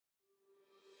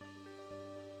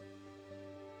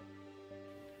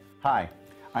Hi,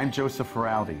 I'm Joseph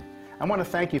Feraldi. I want to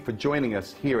thank you for joining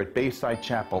us here at Bayside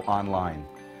Chapel online.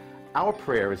 Our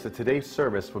prayer is that today's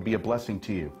service will be a blessing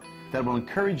to you, that it will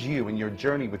encourage you in your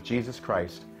journey with Jesus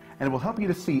Christ, and it will help you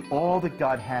to see all that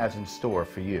God has in store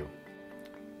for you.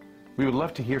 We would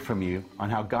love to hear from you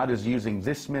on how God is using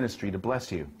this ministry to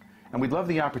bless you, and we'd love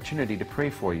the opportunity to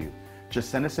pray for you. Just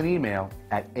send us an email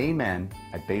at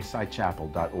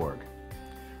amen@baysidechapel.org.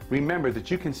 Remember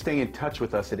that you can stay in touch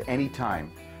with us at any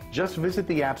time. Just visit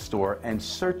the App Store and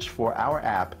search for our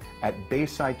app at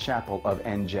Bayside Chapel of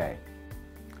NJ.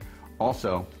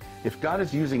 Also, if God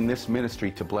is using this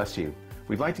ministry to bless you,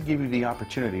 we'd like to give you the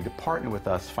opportunity to partner with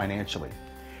us financially.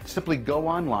 Simply go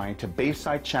online to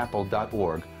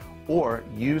baysidechapel.org or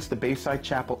use the Bayside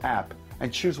Chapel app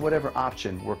and choose whatever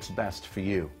option works best for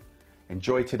you.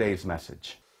 Enjoy today's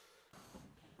message.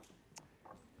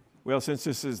 Well, since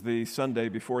this is the Sunday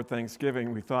before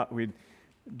Thanksgiving, we thought we'd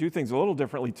do things a little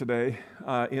differently today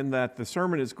in that the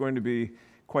sermon is going to be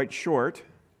quite short,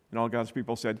 and all God's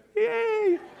people said,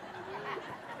 yay!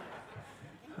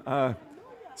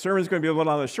 Sermon is going to be a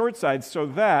little on the short side so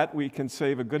that we can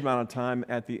save a good amount of time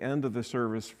at the end of the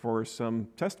service for some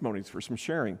testimonies, for some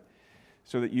sharing,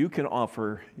 so that you can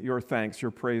offer your thanks,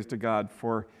 your praise to God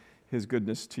for His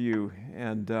goodness to you.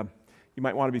 And you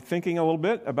might want to be thinking a little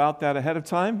bit about that ahead of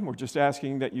time. We're just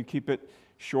asking that you keep it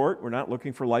short. We're not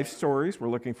looking for life stories. We're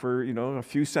looking for, a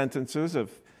few sentences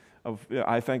of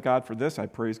I thank God for this, I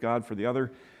praise God for the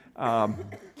other.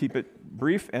 Keep it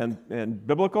brief and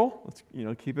biblical. Let's,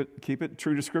 keep it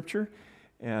true to Scripture.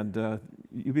 And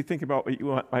you be thinking about what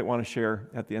you might want to share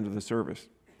at the end of the service.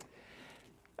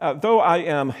 Though I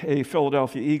am a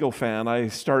Philadelphia Eagle fan, I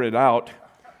started out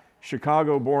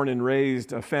Chicago born and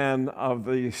raised, a fan of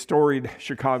the storied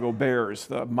Chicago Bears,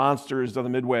 the monsters of the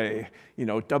Midway,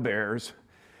 the Bears.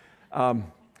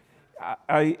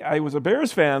 I was a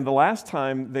Bears fan the last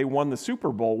time they won the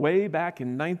Super Bowl way back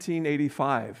in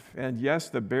 1985. And yes,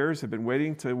 the Bears have been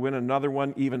waiting to win another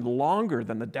one even longer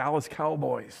than the Dallas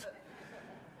Cowboys.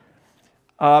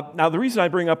 Now, the reason I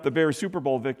bring up the Bears Super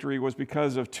Bowl victory was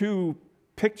because of two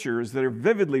pictures that are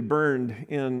vividly burned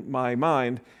in my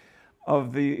mind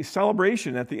of the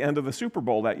celebration at the end of the Super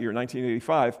Bowl that year,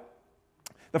 1985.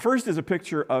 The first is a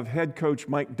picture of head coach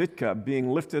Mike Ditka being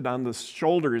lifted on the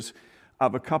shoulders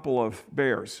of a couple of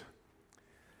Bears.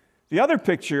 The other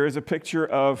picture is a picture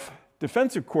of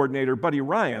defensive coordinator Buddy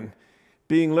Ryan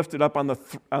being lifted up on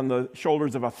the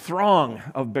shoulders of a throng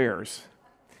of Bears.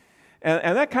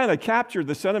 And that kind of captured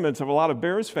the sentiments of a lot of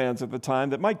Bears fans at the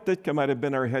time, that Mike Ditka might have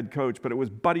been our head coach, but it was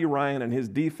Buddy Ryan and his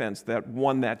defense that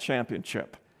won that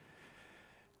championship.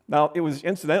 Now, it was,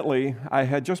 incidentally, I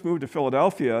had just moved to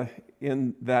Philadelphia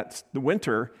in the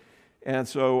winter, and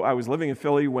so I was living in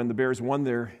Philly when the Bears won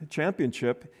their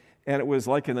championship, and it was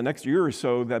like in the next year or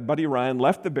so that Buddy Ryan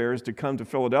left the Bears to come to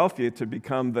Philadelphia to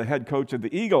become the head coach of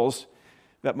the Eagles,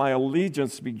 that my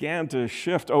allegiance began to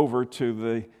shift over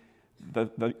to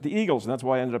the Eagles, and that's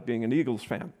why I ended up being an Eagles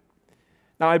fan.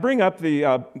 Now, I bring up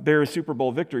the Bears Super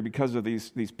Bowl victory because of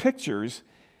these pictures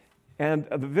and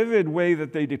the vivid way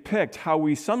that they depict how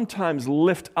we sometimes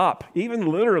lift up, even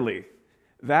literally,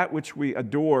 that which we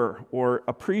adore or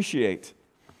appreciate.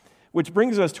 Which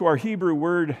brings us to our Hebrew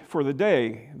word for the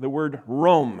day, the word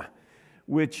rom,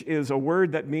 which is a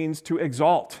word that means to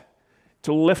exalt,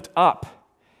 to lift up.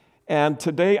 And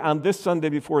today, on this Sunday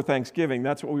before Thanksgiving,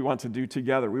 that's what we want to do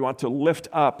together. We want to lift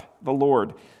up the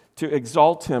Lord, to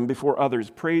exalt Him before others,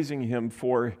 praising Him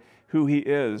for who He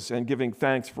is and giving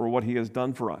thanks for what He has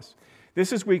done for us.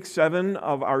 This is week 7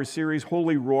 of our series,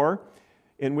 Holy Roar,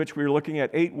 in which we're looking at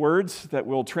 8 words that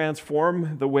will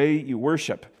transform the way you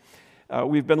worship.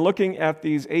 We've been looking at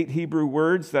these 8 Hebrew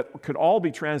words that could all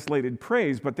be translated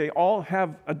praise, but they all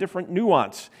have a different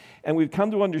nuance. And we've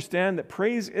come to understand that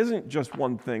praise isn't just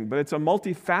one thing, but it's a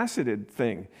multifaceted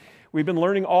thing. We've been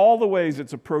learning all the ways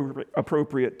it's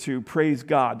appropriate to praise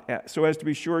God, so as to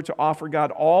be sure to offer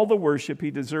God all the worship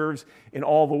He deserves in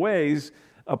all the ways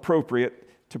appropriate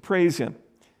to praise Him.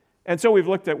 And so we've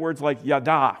looked at words like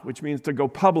yada, which means to go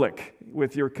public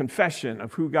with your confession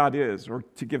of who God is, or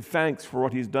to give thanks for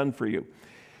what He's done for you.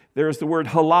 There's the word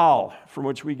halal, from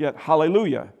which we get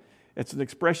hallelujah. It's an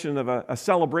expression of a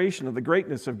celebration of the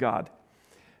greatness of God.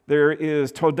 There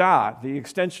is todah, the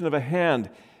extension of a hand,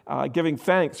 giving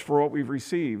thanks for what we've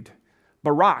received.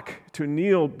 Barak, to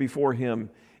kneel before Him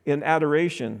in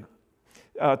adoration.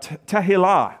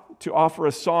 Tehillah, to offer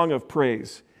a song of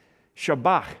praise.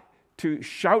 Shabach, to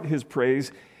shout His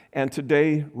praise. And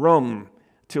today, rom,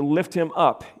 to lift Him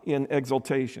up in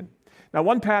exaltation. Now,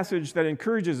 one passage that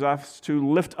encourages us to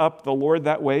lift up the Lord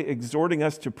that way, exhorting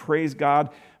us to praise God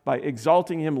by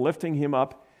exalting Him, lifting Him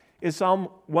up, is Psalm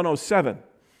 107.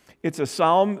 It's a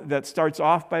psalm that starts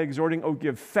off by exhorting, "Oh,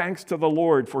 give thanks to the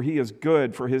Lord, for he is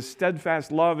good, for his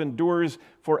steadfast love endures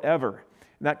forever."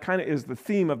 And that kind of is the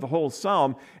theme of the whole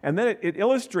psalm. And then it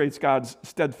illustrates God's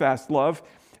steadfast love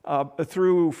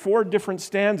through 4 different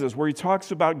stanzas where he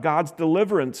talks about God's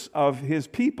deliverance of his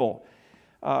people.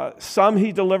 Some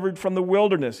he delivered from the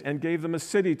wilderness and gave them a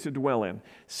city to dwell in.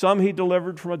 Some he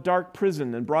delivered from a dark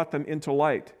prison and brought them into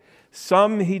light.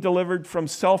 Some he delivered from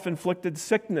self-inflicted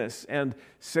sickness and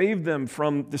saved them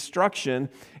from destruction.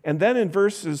 And then in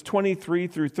verses 23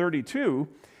 through 32,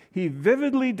 he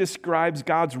vividly describes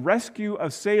God's rescue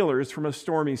of sailors from a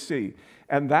stormy sea.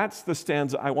 And that's the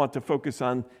stanza I want to focus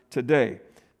on today.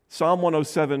 Psalm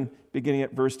 107, beginning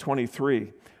at verse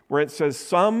 23, where it says,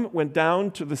 "Some went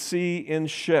down to the sea in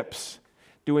ships,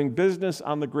 doing business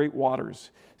on the great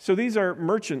waters." So these are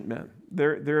merchantmen.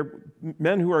 They're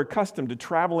men who are accustomed to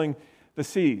traveling the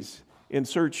seas in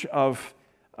search of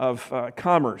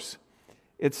commerce.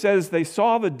 It says, "They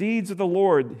saw the deeds of the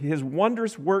Lord, his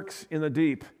wondrous works in the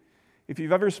deep." If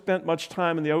you've ever spent much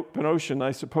time in the open ocean,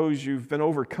 I suppose you've been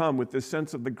overcome with this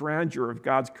sense of the grandeur of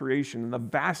God's creation and the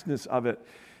vastness of it.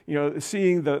 You know,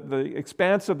 seeing the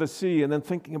expanse of the sea and then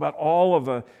thinking about all of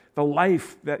the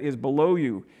life that is below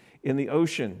you in the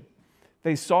ocean.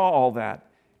 They saw all that.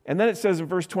 And then it says in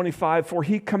verse 25, "For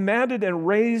he commanded and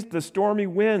raised the stormy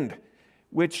wind,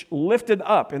 which lifted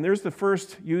up." And there's the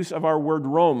first use of our word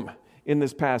Rome in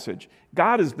this passage.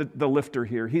 God is the lifter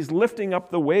here. He's lifting up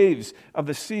the waves of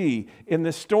the sea in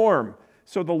this storm.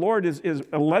 So the Lord is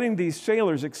letting these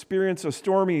sailors experience a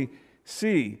stormy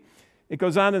sea. It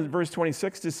goes on in verse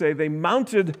 26 to say, "They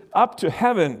mounted up to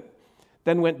heaven,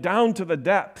 then went down to the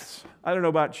depths." I don't know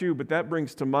about you, but that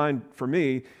brings to mind for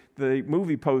me the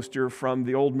movie poster from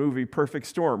the old movie Perfect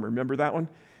Storm. Remember that one?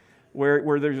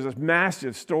 Where there's this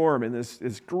massive storm and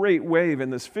this great wave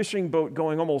and this fishing boat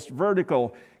going almost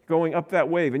vertical, going up that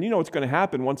wave. And you know what's going to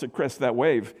happen once it crests that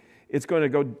wave. It's going to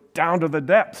go down to the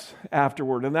depths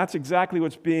afterward. And that's exactly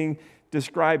what's being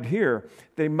described here.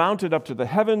 They mounted up to the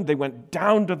heaven. They went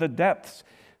down to the depths.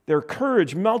 Their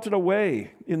courage melted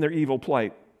away in their evil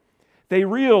plight. They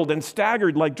reeled and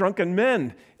staggered like drunken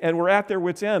men and were at their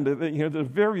wits' end. You know, the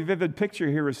very vivid picture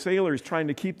here is sailors trying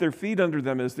to keep their feet under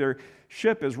them as their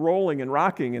ship is rolling and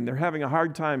rocking, and they're having a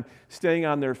hard time staying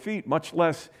on their feet, much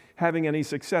less having any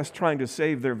success trying to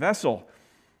save their vessel.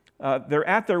 They're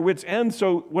at their wits' end,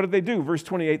 so what did they do? Verse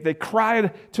 28, "They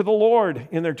cried to the Lord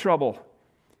in their trouble,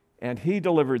 and he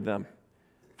delivered them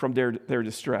from their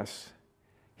distress.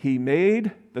 He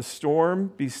made the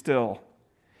storm be still,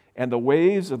 and the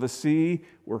waves of the sea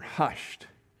were hushed."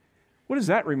 What does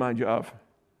that remind you of?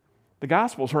 The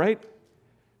Gospels, right?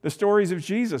 The stories of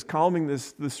Jesus calming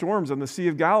the storms on the Sea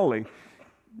of Galilee.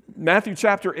 Matthew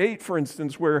chapter 8, for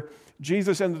instance, where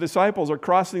Jesus and the disciples are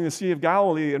crossing the Sea of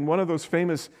Galilee, and one of those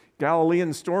famous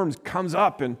Galilean storms comes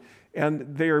up, and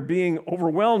they are being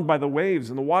overwhelmed by the waves,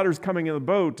 and the water's coming in the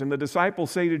boat, and the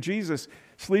disciples say to Jesus,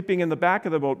 sleeping in the back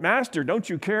of the boat, "Master, don't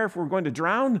you care if we're going to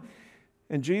drown?"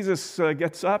 And Jesus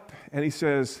gets up and he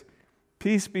says,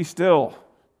 "Peace be still."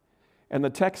 And the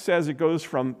text says it goes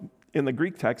from, in the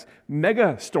Greek text,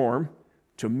 mega storm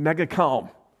to mega calm,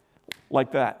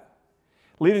 like that,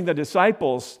 leaving the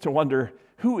disciples to wonder,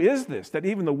 who is this that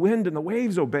even the wind and the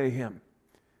waves obey him?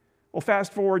 Well,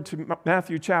 fast forward to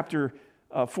Matthew chapter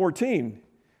 14,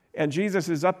 and Jesus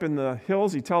is up in the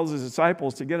hills. He tells his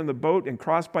disciples to get in the boat and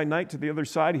cross by night to the other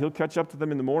side. He'll catch up to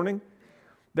them in the morning.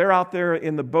 They're out there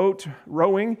in the boat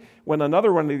rowing when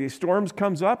another one of these storms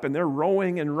comes up, and they're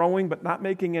rowing and rowing but not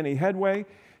making any headway.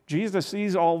 Jesus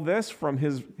sees all this from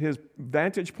his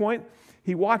vantage point.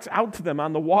 He walks out to them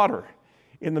on the water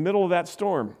in the middle of that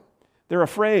storm. They're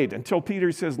afraid until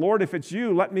Peter says, "Lord, if it's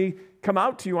you, let me come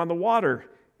out to you on the water."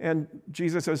 And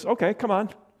Jesus says, "Okay, come on."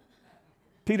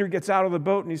 Peter gets out of the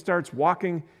boat and he starts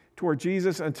walking toward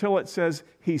Jesus until it says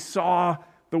he saw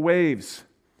the waves.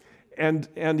 And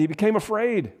he became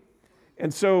afraid.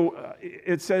 And so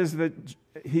it says that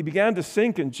he began to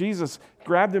sink, and Jesus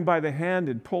grabbed him by the hand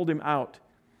and pulled him out.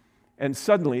 And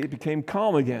suddenly it became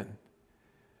calm again.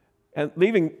 And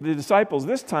leaving the disciples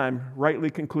this time rightly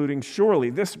concluding, surely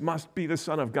this must be the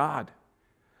Son of God.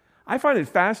 I find it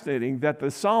fascinating that the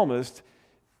psalmist,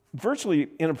 virtually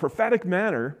in a prophetic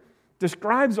manner,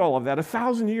 describes all of that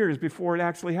 1,000 years before it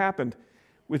actually happened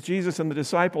with Jesus and the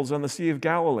disciples on the Sea of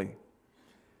Galilee.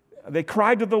 They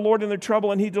cried to the Lord in their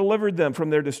trouble, and he delivered them from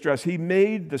their distress. He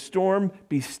made the storm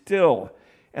be still,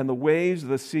 and the waves of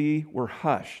the sea were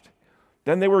hushed.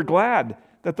 Then they were glad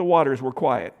that the waters were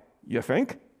quiet, you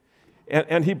think?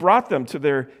 And he brought them to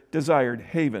their desired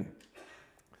haven.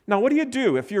 Now, what do you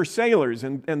do if you're sailors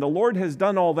and the Lord has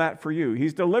done all that for you?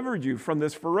 He's delivered you from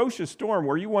this ferocious storm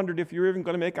where you wondered if you were even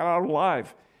going to make it out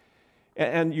alive.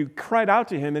 And you cried out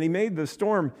to him, and he made the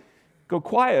storm go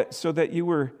quiet so that you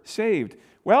were saved.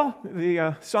 Well,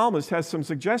 the psalmist has some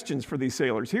suggestions for these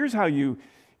sailors. Here's how you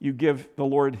give the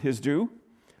Lord his due.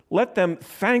 Let them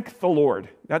thank the Lord.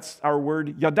 That's our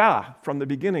word yada from the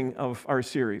beginning of our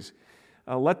series.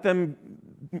 Let them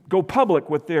go public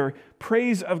with their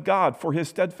praise of God for his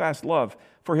steadfast love,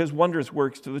 for his wondrous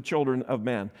works to the children of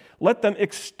man. Let them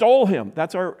extol him.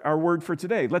 That's our word for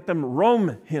today. Let them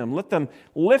roam him. Let them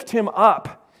lift him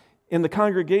up in the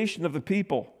congregation of the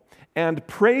people and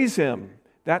praise him.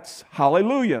 That's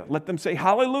hallelujah. Let them say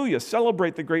hallelujah.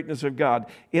 Celebrate the greatness of God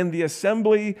in the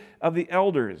assembly of the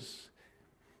elders.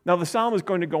 Now, the psalm is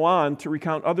going to go on to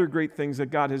recount other great things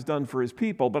that God has done for his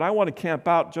people, but I want to camp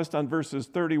out just on verses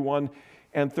 31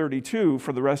 and 32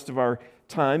 for the rest of our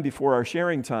time before our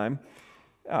sharing time.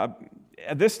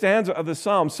 This stanza of the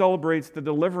psalm celebrates the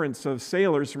deliverance of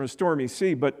sailors from a stormy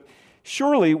sea, but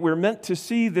surely we're meant to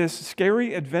see this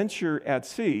scary adventure at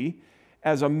sea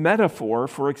as a metaphor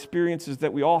for experiences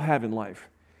that we all have in life.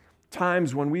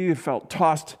 Times when we have felt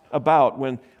tossed about,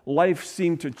 when life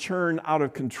seemed to churn out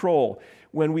of control,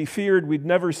 when we feared we'd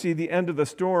never see the end of the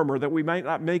storm or that we might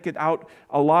not make it out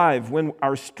alive, when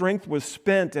our strength was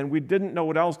spent and we didn't know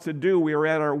what else to do, we were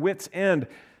at our wits' end.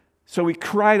 So we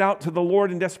cried out to the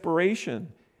Lord in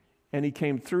desperation, and he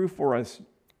came through for us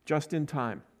just in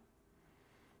time.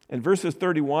 And verses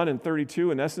 31 and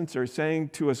 32, in essence, are saying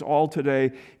to us all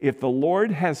today, if the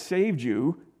Lord has saved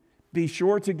you, be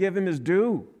sure to give him his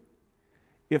due.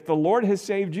 If the Lord has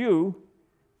saved you,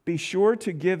 be sure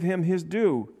to give him his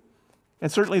due.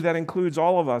 And certainly that includes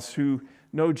all of us who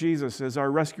know Jesus as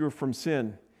our rescuer from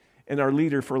sin and our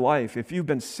leader for life. If you've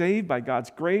been saved by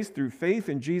God's grace through faith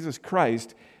in Jesus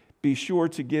Christ, be sure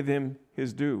to give him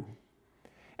his due.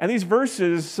 And these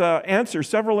verses answer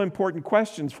several important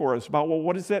questions for us about, well,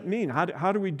 what does that mean?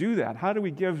 How do we do that? How do we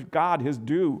give God his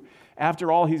due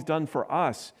after all he's done for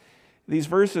us? These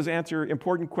verses answer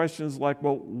important questions like,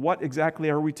 well, what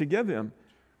exactly are we to give him?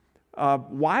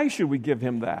 Why should we give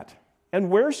him that? And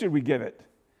where should we give it?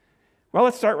 Well,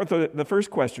 let's start with the first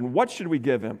question. What should we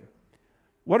give him?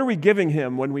 What are we giving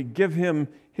him when we give him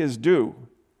his due?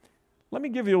 Let me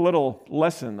give you a little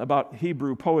lesson about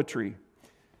Hebrew poetry.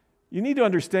 You need to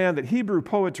understand that Hebrew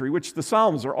poetry, which the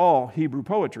Psalms are all Hebrew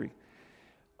poetry,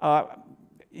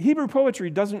 Hebrew poetry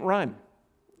doesn't rhyme.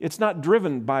 It's not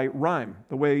driven by rhyme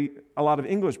the way a lot of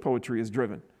English poetry is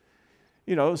driven.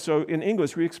 So in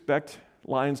English we expect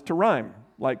lines to rhyme,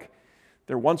 like,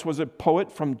 there once was a poet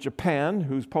from Japan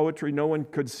whose poetry no one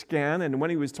could scan, and when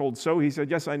he was told so, he said,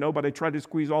 yes, I know, but I tried to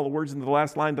squeeze all the words into the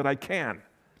last line that I can.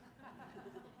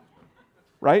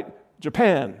 Right?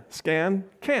 Japan, scan,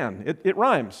 can. It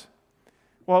rhymes.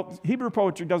 Well, Hebrew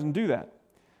poetry doesn't do that.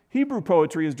 Hebrew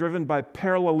poetry is driven by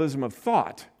parallelism of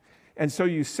thought. And so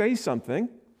you say something,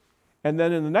 and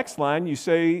then in the next line you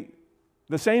say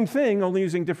the same thing, only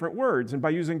using different words. And by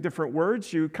using different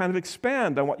words, you kind of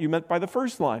expand on what you meant by the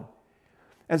first line.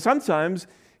 And sometimes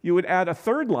you would add a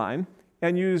third line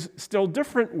and use still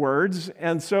different words,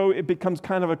 and so it becomes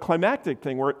kind of a climactic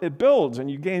thing where it builds and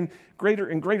you gain greater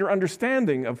and greater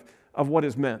understanding of what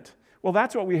is meant. Well,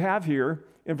 that's what we have here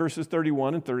in verses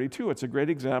 31 and 32. It's a great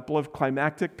example of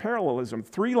climactic parallelism.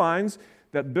 3 lines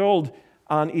that build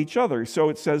on each other. So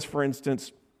it says, for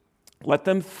instance, let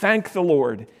them thank the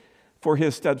Lord for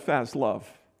his steadfast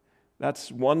love. That's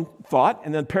one thought.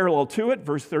 And then parallel to it,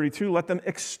 verse 32, let them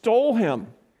extol him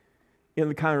in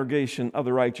the congregation of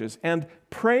the righteous and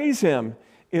praise him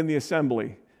in the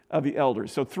assembly of the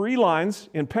elders. So 3 lines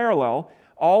in parallel,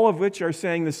 all of which are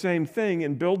saying the same thing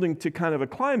and building to kind of a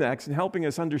climax and helping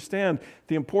us understand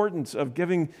the importance of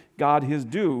giving God his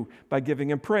due by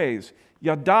giving him praise.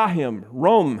 Yadahim,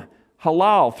 Rom,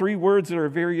 Halal, 3 words that are a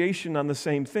variation on the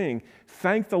same thing.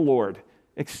 Thank the Lord,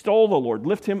 extol the Lord,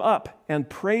 lift him up, and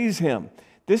praise him.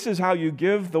 This is how you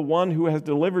give the one who has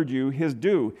delivered you his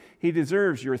due. He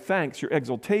deserves your thanks, your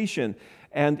exaltation,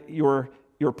 and your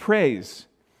praise.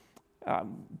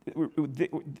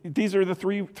 These are the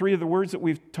three of the words that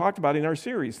we've talked about in our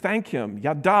series. Thank him.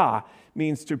 Yada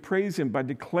means to praise him by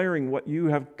declaring what you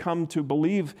have come to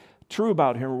believe true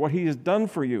about him or what he has done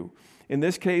for you. In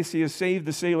this case, he has saved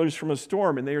the sailors from a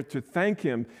storm, and they are to thank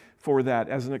him for that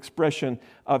as an expression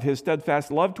of his steadfast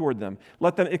love toward them.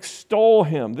 Let them extol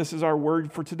him. This is our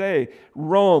word for today.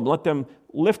 Rome, let them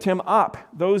lift him up.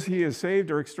 Those he has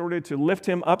saved are exhorted to lift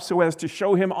him up so as to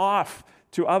show him off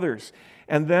to others.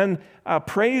 And then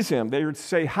praise him. They are to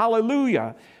say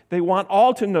hallelujah. They want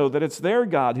all to know that it's their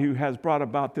God who has brought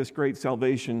about this great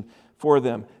salvation for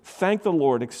them. Thank the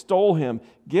Lord, extol him,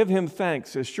 give him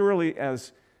thanks, as surely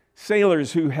as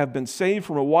sailors who have been saved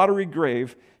from a watery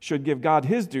grave should give God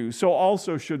his due, so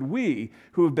also should we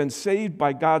who have been saved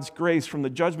by God's grace from the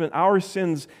judgment our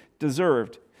sins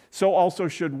deserved. So also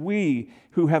should we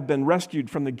who have been rescued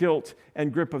from the guilt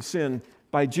and grip of sin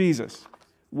by Jesus.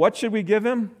 What should we give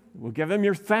him? We'll give him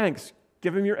your thanks,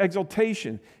 give him your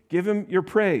exaltation, give him your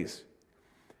praise.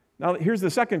 Now, here's the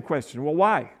second question. Well,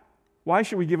 why? Why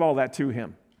should we give all that to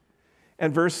him?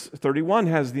 And verse 31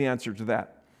 has the answer to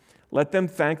that. Let them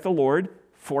thank the Lord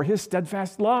for his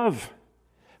steadfast love,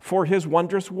 for his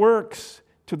wondrous works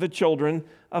to the children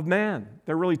of man.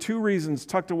 There are really two reasons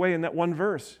tucked away in that one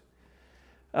verse.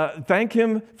 Thank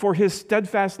him for his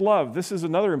steadfast love. This is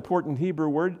another important Hebrew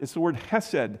word. It's the word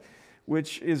hesed,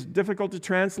 which is difficult to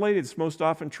translate. It's most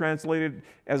often translated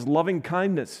as loving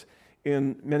kindness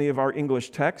in many of our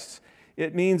English texts.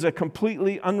 It means a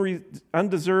completely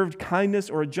undeserved kindness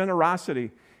or a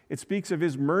generosity. It speaks of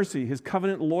his mercy, his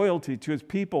covenant loyalty to his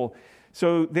people.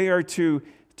 So they are to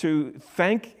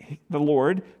thank the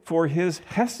Lord for his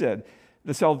hesed.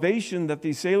 The salvation that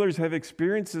these sailors have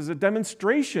experienced is a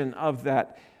demonstration of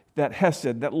that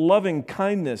hesed, that loving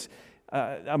kindness,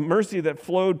 a mercy that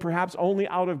flowed perhaps only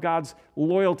out of God's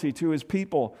loyalty to his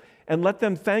people. And let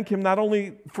them thank him not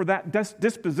only for that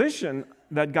disposition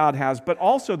that God has, but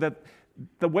also that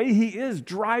the way he is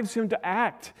drives him to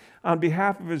act on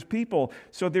behalf of his people.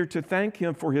 So they're to thank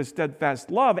him for his steadfast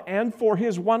love and for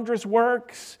his wondrous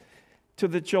works to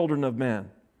the children of man.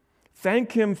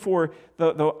 Thank him for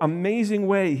the amazing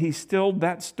way he stilled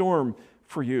that storm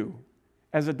for you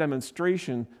as a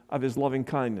demonstration of his loving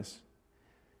kindness.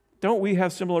 Don't we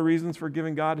have similar reasons for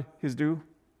giving God his due?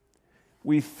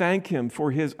 We thank him for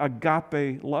his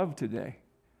agape love today,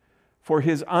 for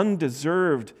his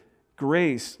undeserved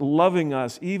grace, loving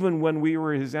us even when we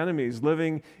were his enemies,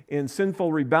 living in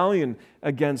sinful rebellion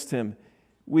against him.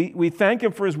 We thank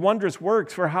him for his wondrous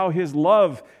works, for how his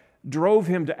love drove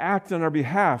him to act on our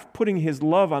behalf, putting his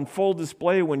love on full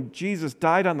display when Jesus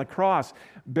died on the cross,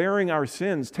 bearing our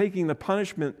sins, taking the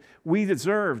punishment we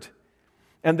deserved,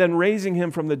 and then raising him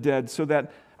from the dead so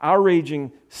that our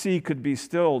raging sea could be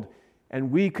stilled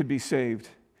and we could be saved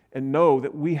and know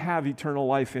that we have eternal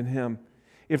life in him.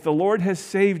 If the Lord has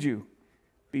saved you,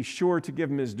 be sure to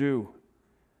give him his due.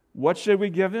 What should we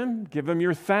give him? Give him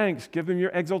your thanks, give him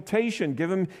your exaltation, give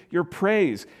him your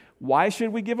praise. Why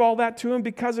should we give all that to him?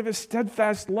 Because of his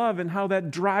steadfast love and how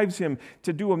that drives him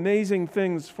to do amazing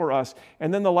things for us.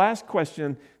 And then the last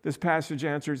question this passage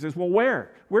answers is, well,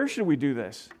 where? Where should we do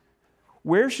this?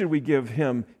 Where should we give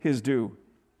him his due?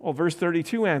 Well, verse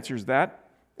 32 answers that,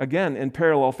 again, in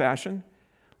parallel fashion.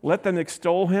 Let them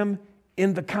extol him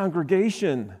in the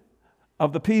congregation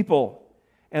of the people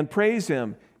and praise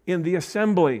him in the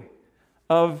assembly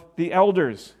of the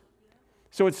elders.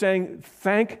 So it's saying,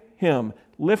 thank him,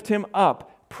 lift him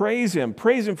up, praise him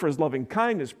for his loving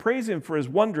kindness, praise him for his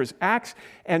wondrous acts,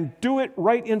 and do it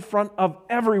right in front of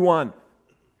everyone.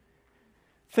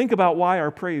 Think about why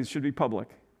our praise should be public.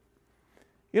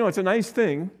 You know, it's a nice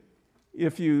thing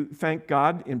if you thank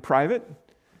God in private,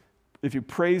 if you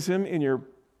praise him in your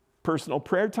personal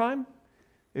prayer time,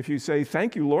 if you say,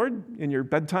 thank you, Lord, in your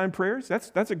bedtime prayers,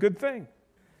 that's a good thing.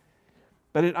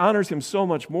 But it honors him so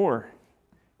much more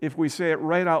if we say it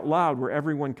right out loud where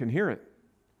everyone can hear it.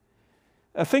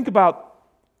 Think about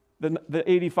the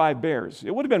 85 Bears.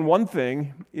 It would have been one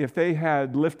thing if they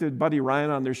had lifted Buddy Ryan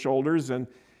on their shoulders and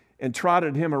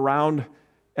trotted him around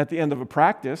at the end of a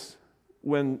practice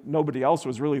when nobody else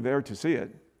was really there to see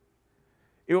it.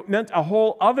 It meant a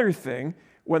whole other thing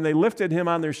when they lifted him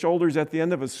on their shoulders at the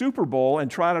end of a Super Bowl and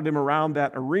trotted him around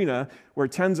that arena where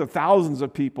tens of thousands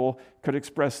of people could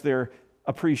express their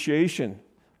appreciation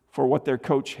for what their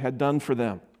coach had done for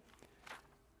them.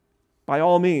 By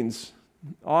all means,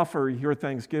 offer your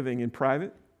thanksgiving in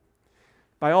private.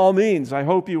 By all means, I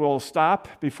hope you will stop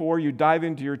before you dive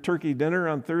into your turkey dinner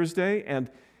on Thursday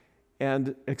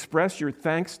and express your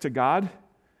thanks to God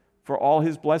for all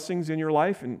his blessings in your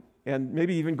life, and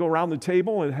maybe even go around the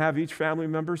table and have each family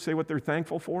member say what they're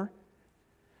thankful for.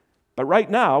 But right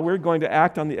now, we're going to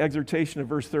act on the exhortation of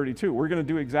verse 32. We're going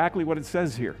to do exactly what it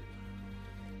says here.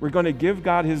 We're going to give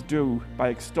God his due by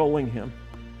extolling him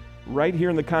right here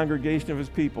in the congregation of his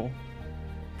people,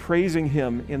 praising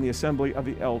him in the assembly of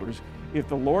the elders. If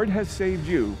the Lord has saved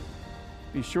you,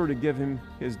 be sure to give him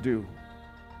his due.